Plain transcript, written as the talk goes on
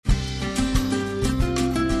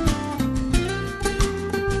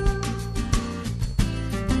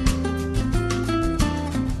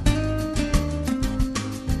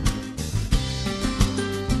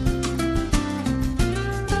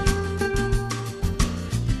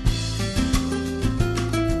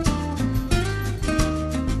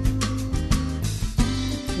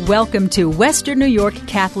Welcome to Western New York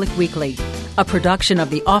Catholic Weekly, a production of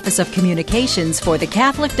the Office of Communications for the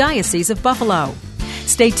Catholic Diocese of Buffalo.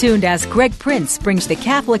 Stay tuned as Greg Prince brings the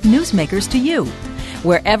Catholic newsmakers to you.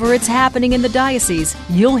 Wherever it's happening in the diocese,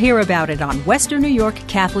 you'll hear about it on Western New York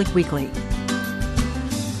Catholic Weekly.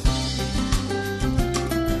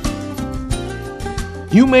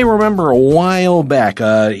 You may remember a while back,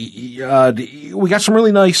 we got some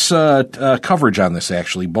really nice coverage on this,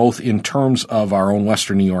 actually, both in terms of our own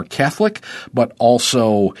Western New York Catholic, but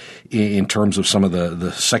also in terms of some of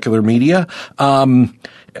the secular media.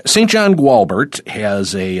 St. John Gualbert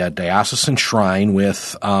has a diocesan shrine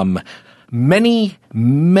with many,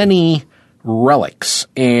 many relics,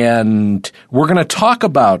 and we're going to talk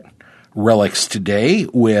about relics today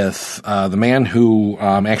with the man who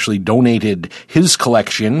actually donated his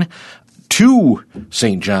collection to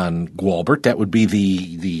St. John Gualbert. That would be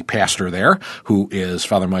the pastor there, who is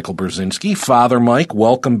Father Michael Burzynski. Father Mike,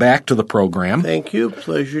 welcome back to the program. Thank you.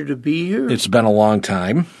 Pleasure to be here. It's been a long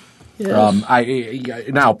time. Yes.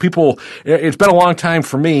 It's been a long time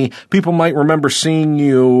for me. People might remember seeing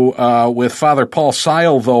you with Father Paul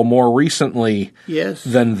Seil, though, more recently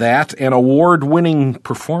than that. An award-winning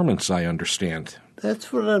performance, I understand.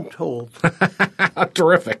 That's what I'm told.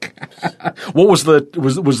 Terrific. What was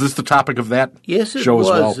was this the topic of that show as well? Yes, it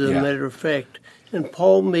was, as a matter of fact. And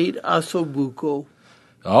Paul made ossobuco.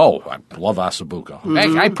 Oh, I love ossobuco.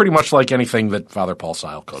 Mm-hmm. I pretty much like anything that Father Paul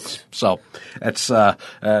Seil cooks. So that's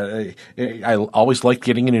I always like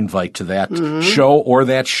getting an invite to that show or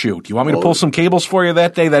that shoot. You want me to pull some cables for you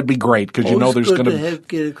that day? That'd be great, because you know there's going to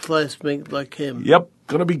get a classmate like him. Yep.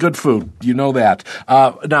 Going to be good food. You know that.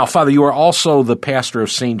 Now, Father, you are also the pastor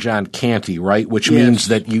of St. John Canty, right? Which means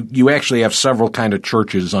that you actually have several kind of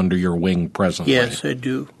churches under your wing presently. Yes, I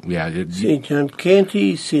do. Yeah. St. John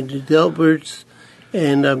Canty, St. Adalbert's,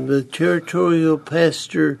 and I'm the territorial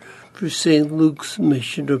pastor for St. Luke's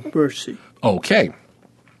Mission of Mercy. Okay.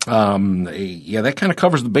 That kind of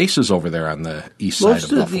covers the bases over there on the east side of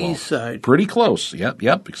Buffalo. Most of the east side. Pretty close.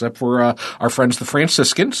 Yep. Except for our friends the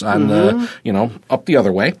Franciscans on up the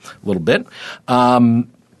other way a little bit. So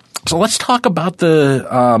let's talk about is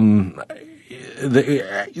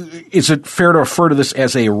it fair to refer to this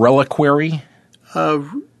as a reliquary?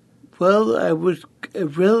 Well, I would a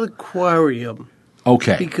reliquarium.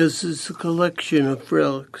 Okay. Because it's a collection of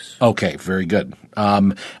relics. Okay, very good.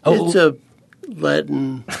 It's a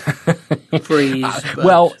Latin phrase.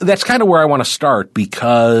 Well, that's kind of where I want to start,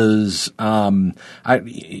 because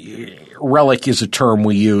relic is a term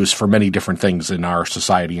we use for many different things in our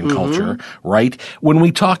society and culture, right? When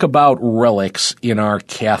we talk about relics in our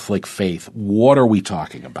Catholic faith, what are we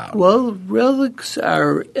talking about? Well, relics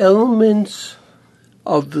are elements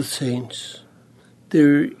of the saints.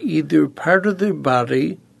 They're either part of their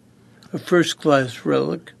body, a first-class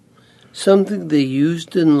relic, something they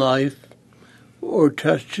used in life or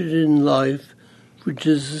touched it in life, which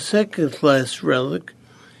is a second-class relic,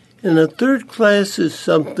 and a third class is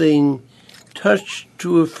something touched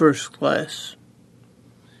to a first class.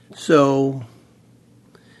 So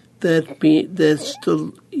that's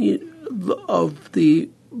the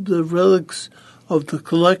relics of the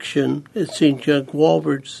collection at St. John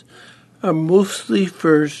Gualbert's are mostly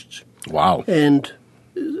first. Wow. And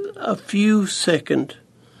a few second.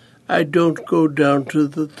 I don't go down to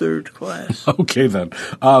the third class. Okay, then.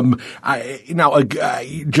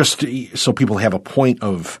 Just so people have a point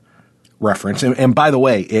of reference, and by the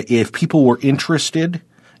way, if people were interested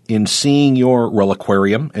in seeing your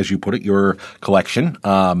reliquarium, as you put it, your collection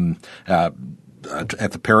at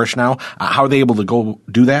the parish now, how are they able to go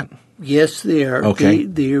do that? Yes, they are. Okay.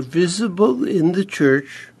 They are visible in the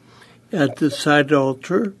church at the side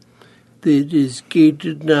altar. It is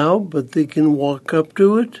gated now, but they can walk up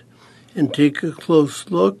to it and take a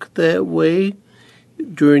close look that way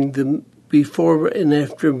during the before and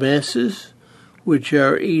after masses, which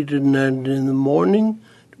are 8 and 9 in the morning,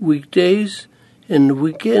 weekdays, and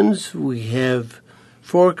weekends. We have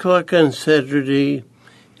 4 o'clock on Saturday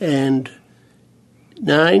and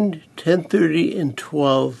 9, 10:30, and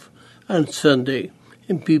 12 on Sunday.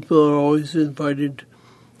 And people are always invited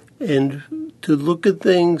and to look at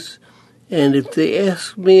things. And if they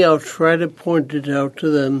ask me, I'll try to point it out to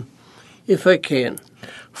them if I can.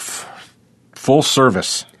 Full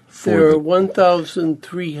service. There are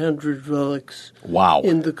 1,300 relics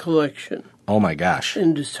in the collection. Oh, my gosh.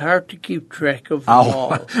 And it's hard to keep track of them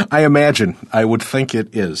all. I imagine. I would think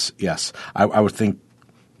it is, yes. I would think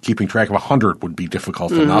keeping track of 100 would be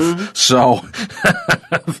difficult enough. So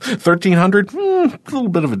 1,300, a little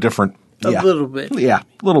bit of a different. A little bit. Yeah,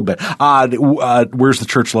 a little bit. Where's the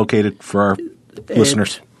church located for our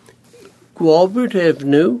listeners? Gualbert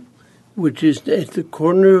Avenue, which is at the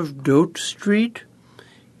corner of Dote Street.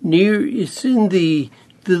 It's in the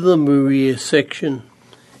Villa Maria section.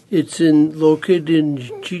 It's located in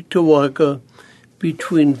Cheektowaga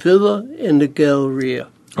between Villa and the Galleria.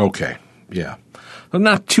 Okay, yeah. Well,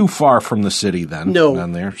 not too far from the city then. No.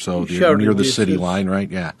 On there, so you're near the city line, right?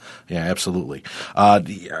 Yeah, absolutely.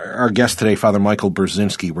 Our guest today, Father Michael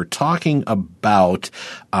Burzynski, we're talking about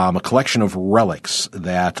a collection of relics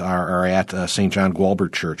that are at St. John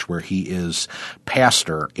Gualbert Church, where he is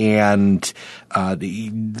pastor. And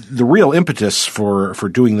the real impetus for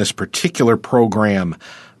doing this particular program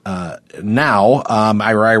now,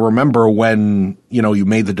 I remember when, you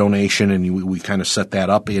made the donation and we kind of set that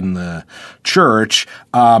up in the church.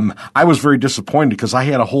 I was very disappointed because I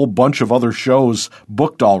had a whole bunch of other shows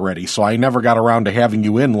booked already. So I never got around to having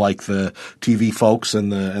you in like the TV folks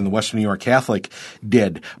and the Western New York Catholic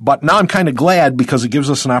did. But now I'm kind of glad because it gives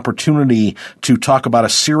us an opportunity to talk about a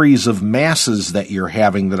series of masses that you're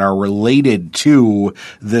having that are related to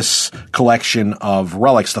this collection of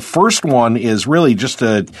relics. The first one is really just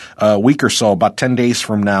a week or so, about 10 days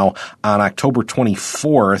from now, on October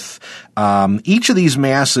 24th. Each of these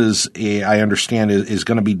masses, I understand, is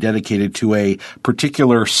going to be dedicated to a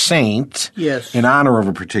particular saint. Yes. In honor of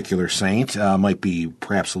a particular saint. Might be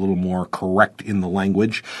perhaps a little more correct in the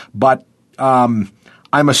language. But I'm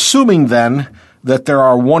assuming then that there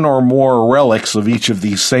are one or more relics of each of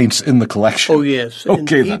these saints in the collection. Oh, yes.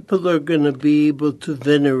 Okay, and people are going to be able to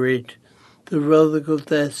venerate the relic of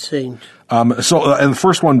that saint. And the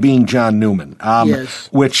first one being John Newman, yes.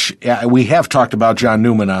 Which we have talked about John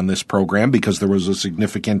Newman on this program because there was a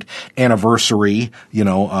significant anniversary,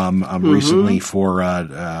 recently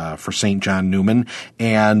for St. John Newman,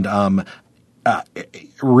 and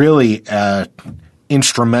really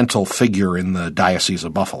instrumental figure in the Diocese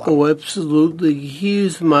of Buffalo. Oh, absolutely.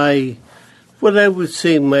 He's my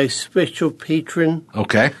special patron.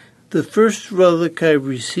 Okay. The first relic I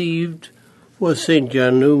received was St.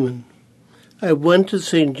 John Newman. I went to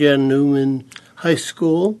St. John Newman High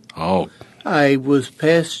School. Oh. I was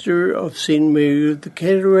pastor of St. Mary of the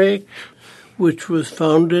Cataract, which was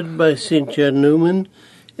founded by St. John Newman.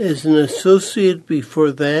 As an associate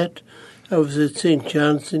before that, I was at St.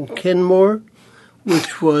 John's in Kenmore,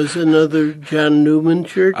 which was another John Newman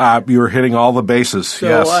church. You were hitting all the bases, so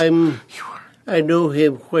yes. I know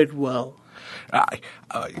him quite well.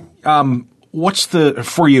 What's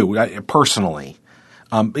for you personally,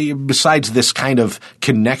 besides this kind of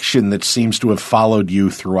connection that seems to have followed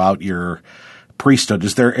you throughout your priesthood,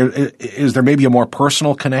 is there maybe a more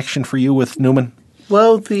personal connection for you with Newman?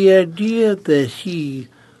 Well, the idea that he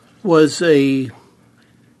was a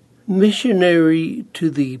missionary to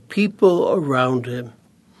the people around him,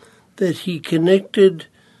 that he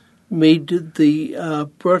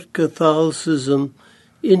brought Catholicism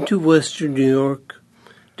into Western New York.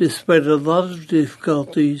 Despite a lot of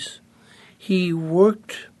difficulties, he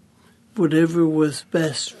worked whatever was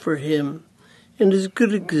best for him, and is a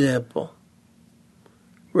good example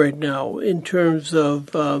right now in terms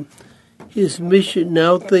of his mission.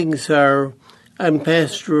 Now I'm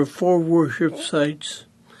pastor of 4 worship sites,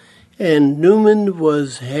 and Newman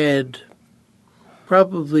had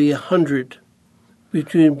probably 100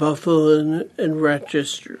 between Buffalo and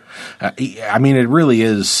Rochester. It really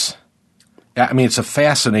is. It's a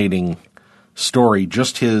fascinating story,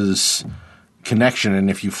 just his connection, and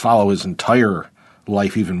if you follow his entire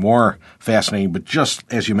life, even more fascinating. But just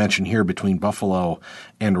as you mentioned here, between Buffalo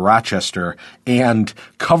and Rochester, and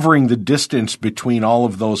covering the distance between all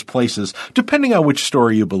of those places, depending on which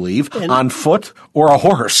story you believe, on foot or a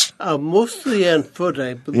horse. Mostly on foot,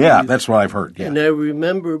 I believe. Yeah, that's what I've heard. Yeah. And I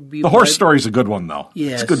remember the horse story's a good one, though.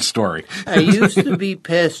 Yes, it's a good story. I used to be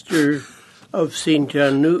pastor of St.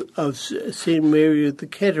 Mary of the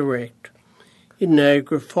Cataract in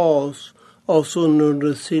Niagara Falls, also known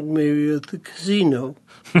as St. Mary of the Casino.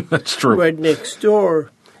 That's true. Right next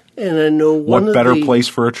door. And I know what better place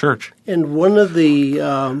for a church? And one of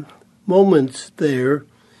the moments there,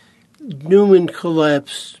 Newman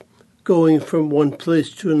collapsed going from one place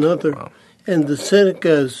to another. Wow. And the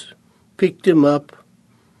Senecas picked him up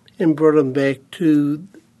and brought him back to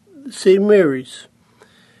St. Mary's.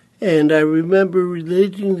 And I remember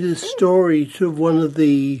relating this story to one of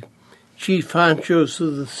the chief honchos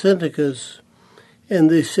of the Senecas,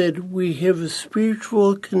 and they said, we have a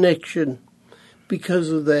spiritual connection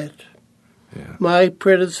because of that. Yeah. My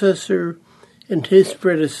predecessor and his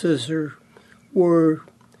predecessor were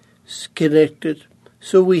connected,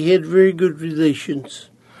 so we had very good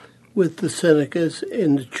relations with the Senecas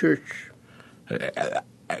and the church.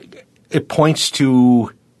 It points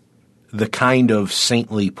to the kind of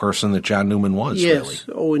saintly person that John Newman was, yes.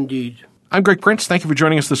 really. Oh, indeed. I'm Greg Prince. Thank you for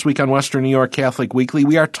joining us this week on Western New York Catholic Weekly.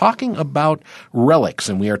 We are talking about relics,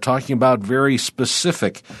 and we are talking about very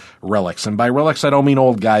specific relics. And by relics, I don't mean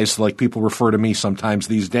old guys like people refer to me sometimes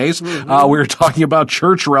these days. We're talking about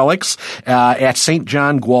church relics at St.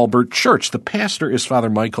 John Gualbert Church. The pastor is Father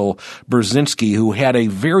Michael Burzynski, who had a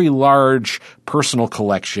very large personal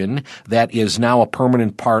collection that is now a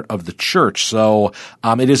permanent part of the church. So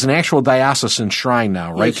it is an actual diocesan shrine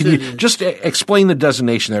now, right? Yes, Can you just explain the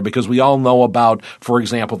designation there? Because we all know about, for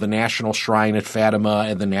example, the National Shrine at Fatima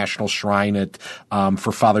and the National Shrine at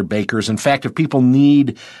for Father Baker's. In fact, if people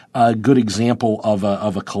need a good example of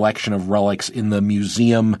a collection of relics in the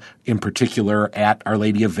museum, in particular at Our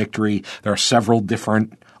Lady of Victory, there are several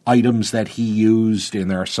different items that he used, and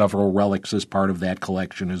there are several relics as part of that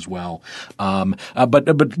collection as well. But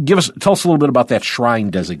tell us a little bit about that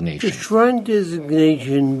shrine designation. The shrine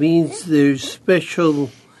designation means there's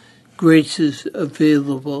special graces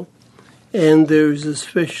available, and there's a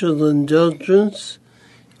special indulgence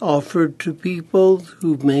offered to people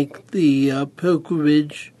who make the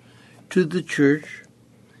pilgrimage to the church,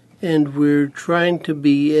 and we're trying to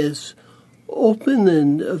be as open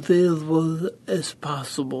and available as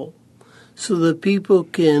possible so that people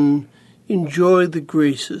can enjoy the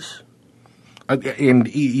graces.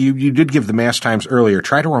 And you did give the Mass times earlier.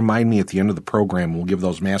 Try to remind me at the end of the program. We'll give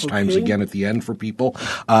those Mass times again at the end for people.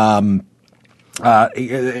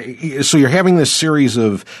 So you're having this series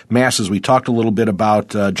of Masses. We talked a little bit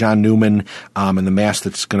about John Newman and the Mass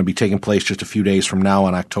that's going to be taking place just a few days from now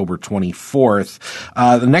on October 24th.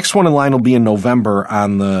 The next one in line will be in November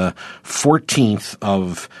on the 14th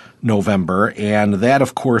of November, and that,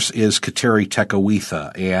 of course, is Kateri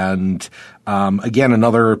Tekakwitha. And again,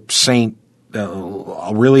 another saint,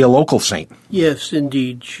 really a local saint. Yes,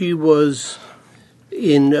 indeed. She was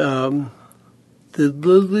in the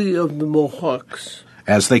Lily of the Mohawks,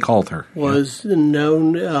 as they called her, was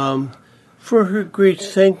known for her great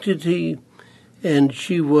sanctity, and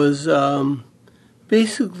she was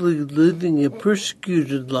basically living a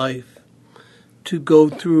persecuted life to go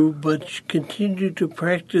through, but she continued to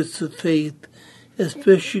practice the faith as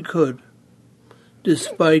best she could,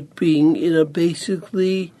 despite being in a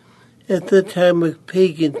basically, at that time, a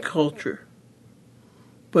pagan culture,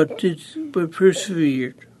 but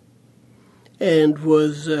persevered. And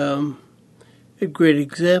was a great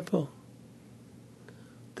example.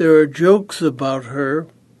 There are jokes about her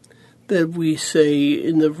that we say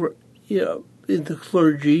in the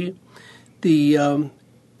clergy.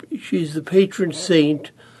 She's the patron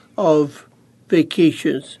saint of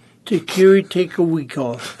vacations. Take a week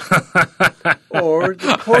off, or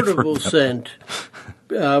the portable saint.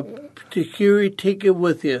 Take it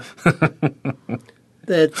with you.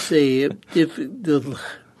 That's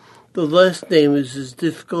the last name is as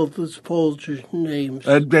difficult as Polish names.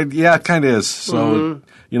 Yeah, it kind of is. So,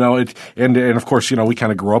 and of course, we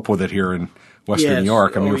kind of grew up with it here in Western New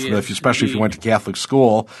York. I mean, especially if you went to Catholic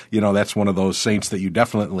school, that's one of those saints that you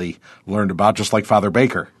definitely learned about, just like Father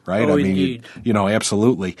Baker, right? Oh, I mean, indeed.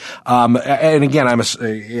 Absolutely. And again, I'm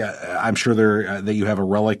sure that you have a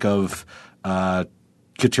relic of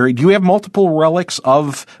Kateri. Do you have multiple relics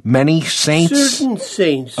of many saints? Certain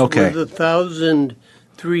saints. Okay. With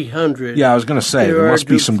 1,300. Yeah, I was going to say, there must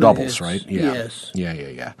be some doubles, right? Yeah. Yes.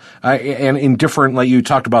 Yeah. And in different, like you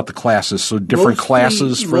talked about the classes, so different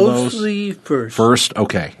classes for those? Mostly first. First?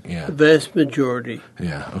 Okay, yeah. The vast majority.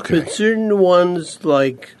 Yeah, okay. But certain ones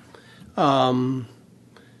like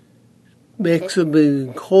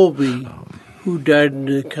Maximilian Kolbe, who died in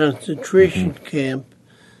a concentration camp,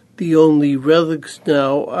 the only relics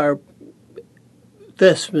now are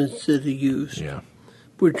vestments that he used,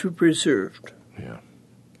 which were preserved. Yeah.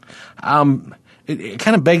 It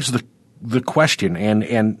kind of begs the question,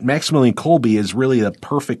 and Maximilian Kolbe is really a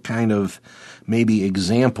perfect kind of maybe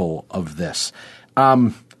example of this.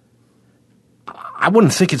 I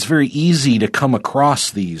wouldn't think it's very easy to come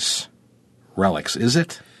across these relics, is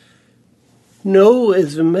it? No,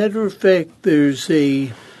 as a matter of fact, there's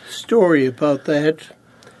a story about that.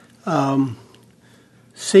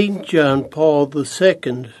 St. John Paul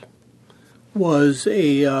II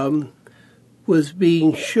was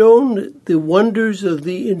being shown the wonders of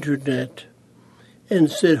the Internet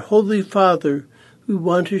and said, Holy Father, we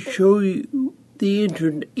want to show you the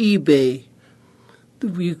Internet, eBay.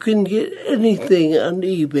 You can get anything on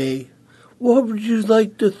eBay. What would you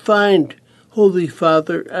like to find, Holy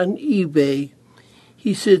Father, on eBay?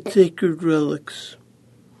 He said, sacred relics,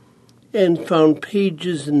 and found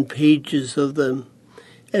pages and pages of them.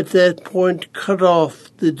 At that point, cut off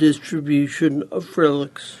the distribution of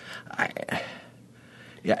relics.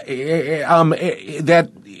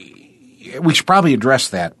 That we should probably address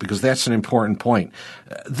that because that's an important point.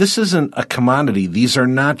 This isn't a commodity. These are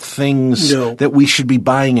not things that we should be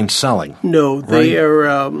buying and selling. No, they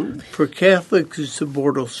are, for Catholics, it's a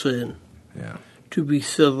mortal sin to be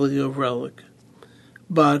selling a relic.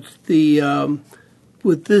 But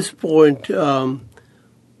with this point,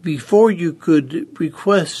 before you could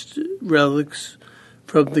request relics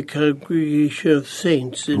from the Congregation of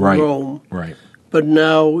Saints in Rome. Right. But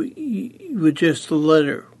now, with just a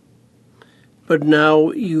letter. But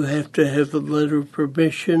now you have to have a letter of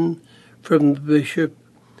permission from the bishop.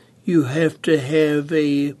 You have to have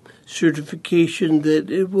a certification that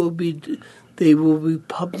they will be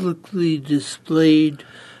publicly displayed.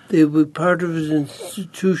 They will be part of an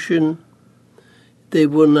institution. They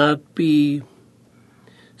will not be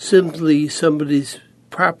simply somebody's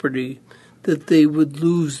property, that they would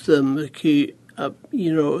lose them,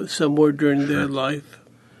 somewhere during their life.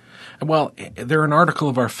 Well, they're an article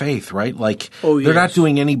of our faith, right? Like, they're not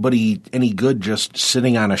doing anybody any good just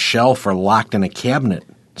sitting on a shelf or locked in a cabinet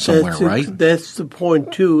somewhere, right? That's the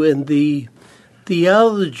point, too. And the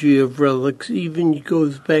theology of relics even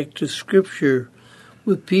goes back to Scripture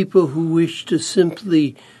with people who wish to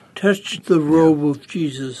simply touch the robe of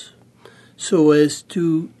Jesus so as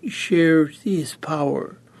to share his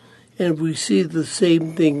power. And we see the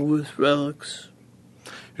same thing with relics.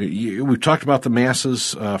 We've talked about the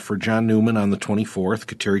Masses for John Newman on the 24th,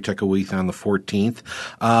 Kateri Tekakwitha on the 14th.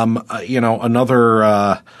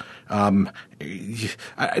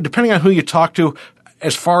 Depending on who you talk to,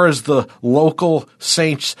 as far as the local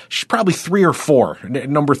saints, she's probably 3 or 4,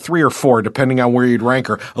 number 3 or 4, depending on where you'd rank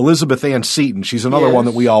her. Elizabeth Ann Seton, she's another one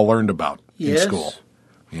that we all learned about in school.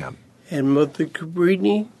 Yeah. And Mother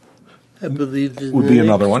Cabrini, I believe, would be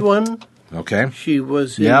another one. Okay. She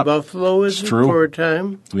was in Buffalo for a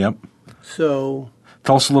time. Yep. So,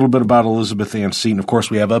 tell us a little bit about Elizabeth Ann Seton. Of course,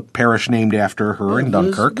 we have a parish named after her in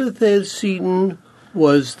Dunkirk. Elizabeth Ann Seton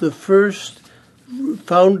was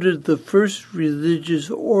founded the first religious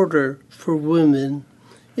order for women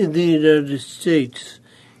in the United States.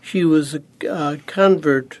 She was a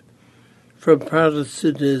convert from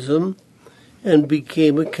Protestantism and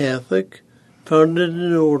became a Catholic, founded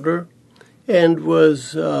an order, and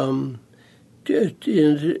was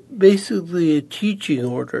basically a teaching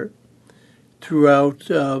order throughout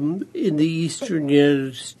in the eastern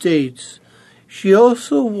United States. She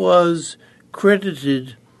also was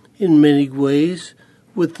credited in many ways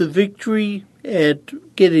with the victory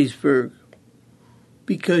at Gettysburg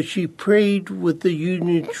because she prayed with the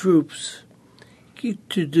Union troops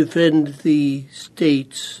to defend the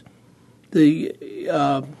states, the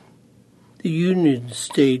Union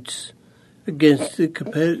states, against the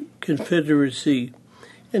Confederacy,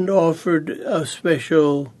 and offered a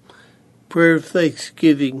special prayer of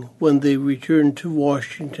thanksgiving when they returned to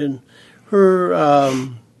Washington.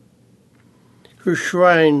 Her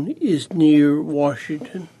shrine is near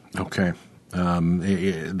Washington. Okay.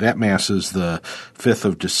 That Mass is the 5th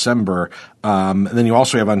of December. And then you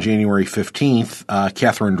also have on January 15th,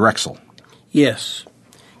 Catherine Drexel. Yes.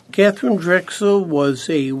 Catherine Drexel was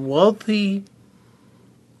a wealthy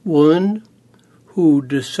woman who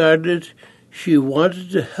decided she wanted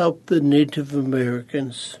to help the Native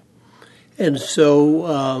Americans. And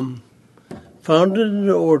so founded an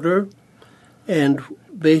order and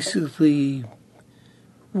basically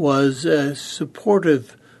was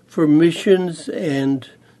supportive for missions and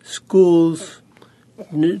schools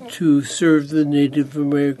to serve the Native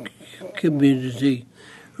American community.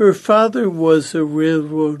 Her father was a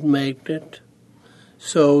railroad magnate,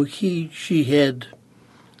 so she had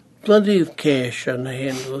plenty of cash on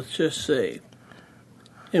hand, let's just say,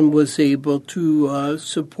 and was able to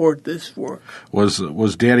support this work.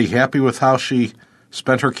 Was Daddy happy with how she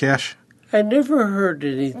spent her cash? I never heard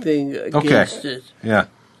anything against it. Yeah.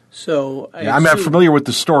 So I'm not familiar with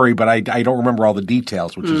the story, but I don't remember all the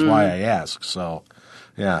details, which is why I asked. So,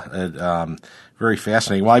 very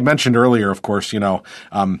fascinating. Well, I mentioned earlier, of course, we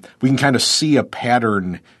can kind of see a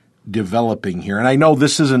pattern developing here. And I know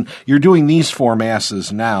this isn't – you're doing these 4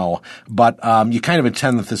 Masses now, but you kind of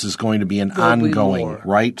intend that this is going to be an ongoing,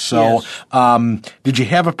 right? So did you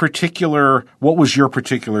have a particular – what was your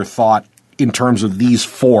particular thought in terms of these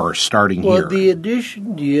 4 starting here? Well, the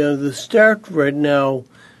addition, the start right now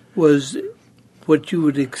was what you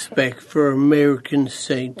would expect for American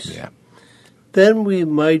saints. Yeah. Then we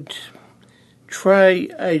might try,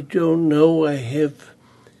 I don't know, I've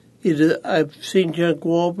seen John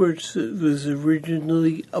Gualbert was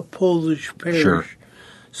originally a Polish parish. Sure.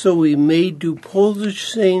 So we may do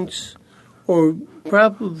Polish saints, or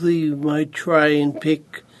probably might try and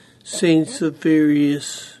pick saints of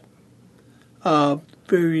various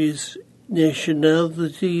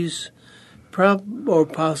nationalities, or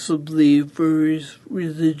possibly various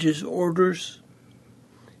religious orders,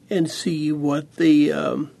 and see what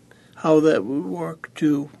how that would work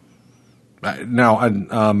too.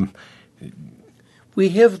 We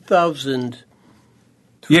have 1,000.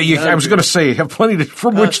 Yeah, I was going to say, you have plenty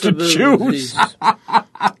from which to choose.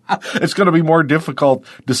 It's going to be more difficult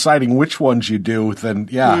deciding which ones you do than,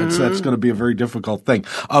 that's going to be a very difficult thing.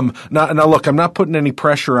 Now look, I'm not putting any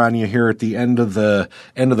pressure on you here at the end of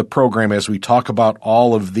the program as we talk about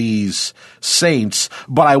all of these saints,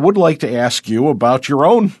 but I would like to ask you about your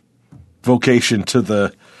own vocation to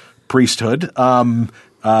the priesthood.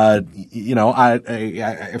 It's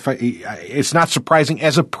not surprising.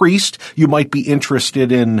 As a priest, you might be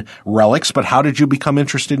interested in relics, but how did you become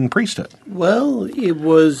interested in priesthood? Well, it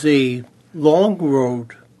was a long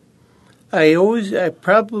road. I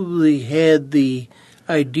probably had the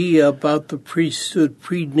idea about the priesthood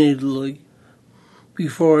prenatally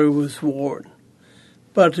before I was born.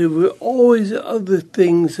 But there were always other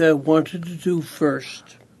things I wanted to do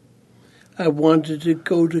first. I wanted to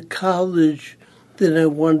go to college. Then I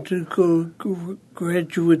wanted to go to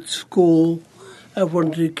graduate school. I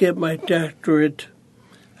wanted to get my doctorate.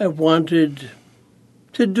 I wanted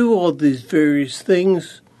to do all these various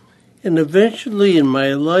things. And eventually in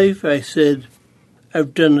my life, I said,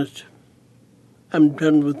 I've done it. I'm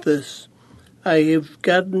done with this. I have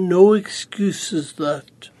got no excuses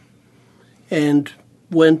left. And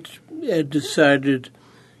decided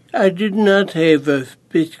I did not have a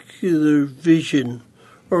particular vision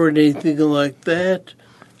or anything like that.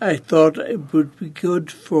 I thought it would be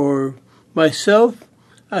good for myself.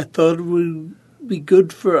 I thought it would be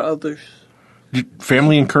good for others. Did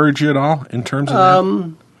family encourage you at all in terms of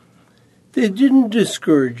that? They didn't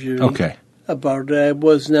discourage me about it. I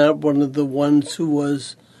was not one of the ones who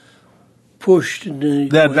was pushed in any way.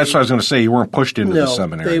 That's what I was going to say. You weren't pushed into the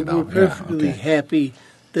seminary. They were perfectly happy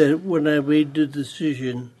that when I made the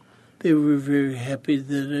decision, they were very happy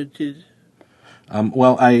that I did.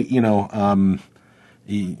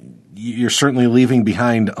 You're certainly leaving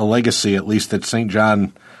behind a legacy, at least at St.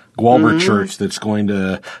 John Gualbert Church, that's going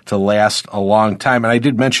to last a long time. And I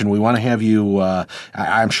did mention we want to have you.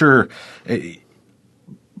 I'm sure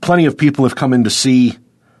plenty of people have come in to see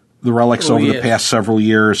the relics over the past several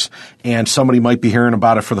years, and somebody might be hearing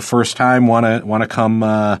about it for the first time, want to come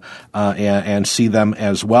and see them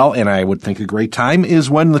as well. And I would think a great time is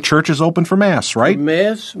when the church is open for Mass, right?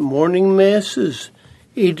 Morning Mass is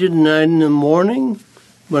 8 and 9 in the morning,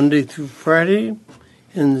 Monday through Friday,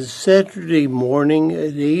 and Saturday morning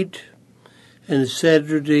at 8, and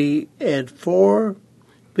Saturday at 4.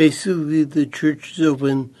 Basically, the church is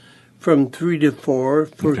open from 3 to 4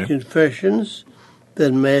 for confessions.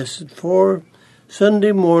 Then Mass at 4,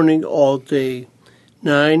 Sunday morning all day,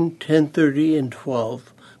 9, 10:30, and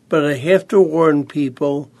 12. But I have to warn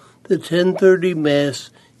people, the 10:30 Mass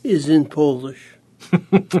is in Polish.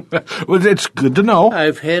 Well, it's good to know.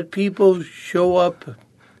 I've had people show up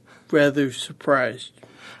rather surprised.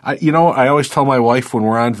 I always tell my wife when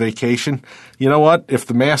we're on vacation, you know what, if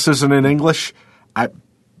the Mass isn't in English, I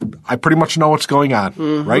pretty much know what's going on,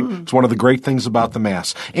 right? It's one of the great things about the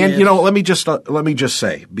Mass. And, let me just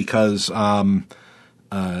say, because,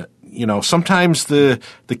 sometimes the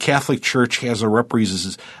Catholic Church has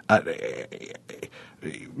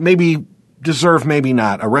maybe deserve, maybe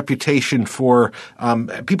not, a reputation for,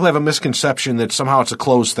 people have a misconception that somehow it's a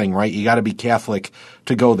closed thing, right? You got to be Catholic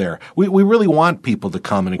to go there. We really want people to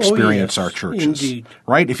come and experience our churches, indeed.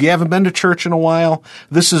 Right? If you haven't been to church in a while,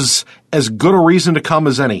 this is as good a reason to come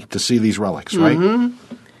as any to see these relics, right?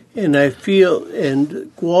 And I feel,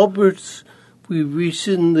 and Gualbert's, we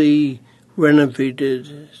recently renovated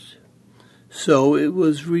it. So it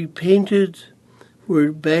was repainted.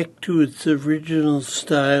 We're back to its original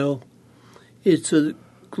style. It's a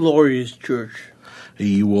glorious church.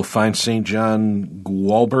 You will find St. John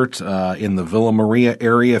Gualbert in the Villa Maria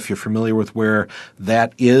area, if you're familiar with where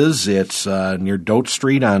that is. It's near Dote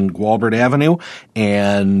Street on Gualbert Avenue,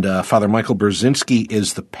 and Father Michael Burzynski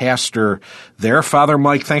is the pastor there. Father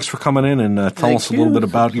Mike, thanks for coming in and telling us a little bit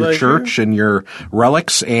about your church and your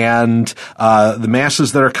relics and the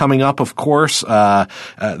Masses that are coming up, of course.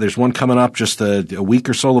 There's one coming up just a week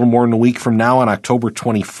or so, a little more than a week from now on October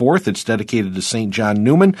 24th. It's dedicated to St. John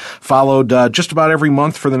Newman, followed just about every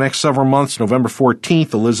month for the next several months. November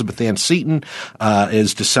 14th, Elizabeth Ann Seton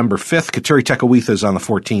is December 5th. Kateri Tekakwitha is on the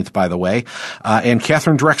 14th, by the way. And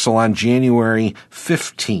Catherine Drexel on January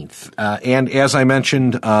 15th. And as I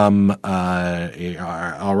mentioned already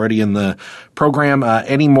in the program,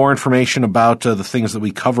 any more information about the things that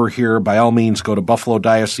we cover here, by all means, go to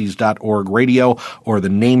buffalodiocese.org radio, or the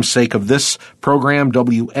namesake of this program,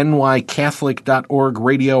 WNYCatholic.org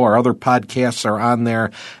radio. Our other podcasts are on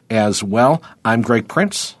there as well. I'm Greg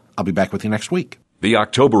Prince. I'll be back with you next week. The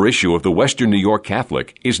October issue of the Western New York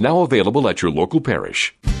Catholic is now available at your local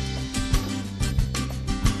parish.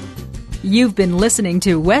 You've been listening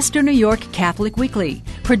to Western New York Catholic Weekly,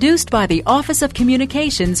 produced by the Office of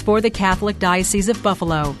Communications for the Catholic Diocese of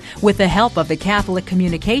Buffalo, with the help of the Catholic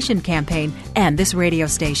Communication Campaign and this radio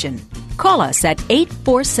station. Call us at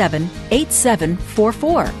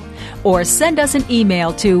 847-8744 or send us an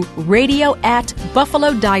email to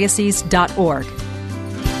radio@buffalodiocese.org.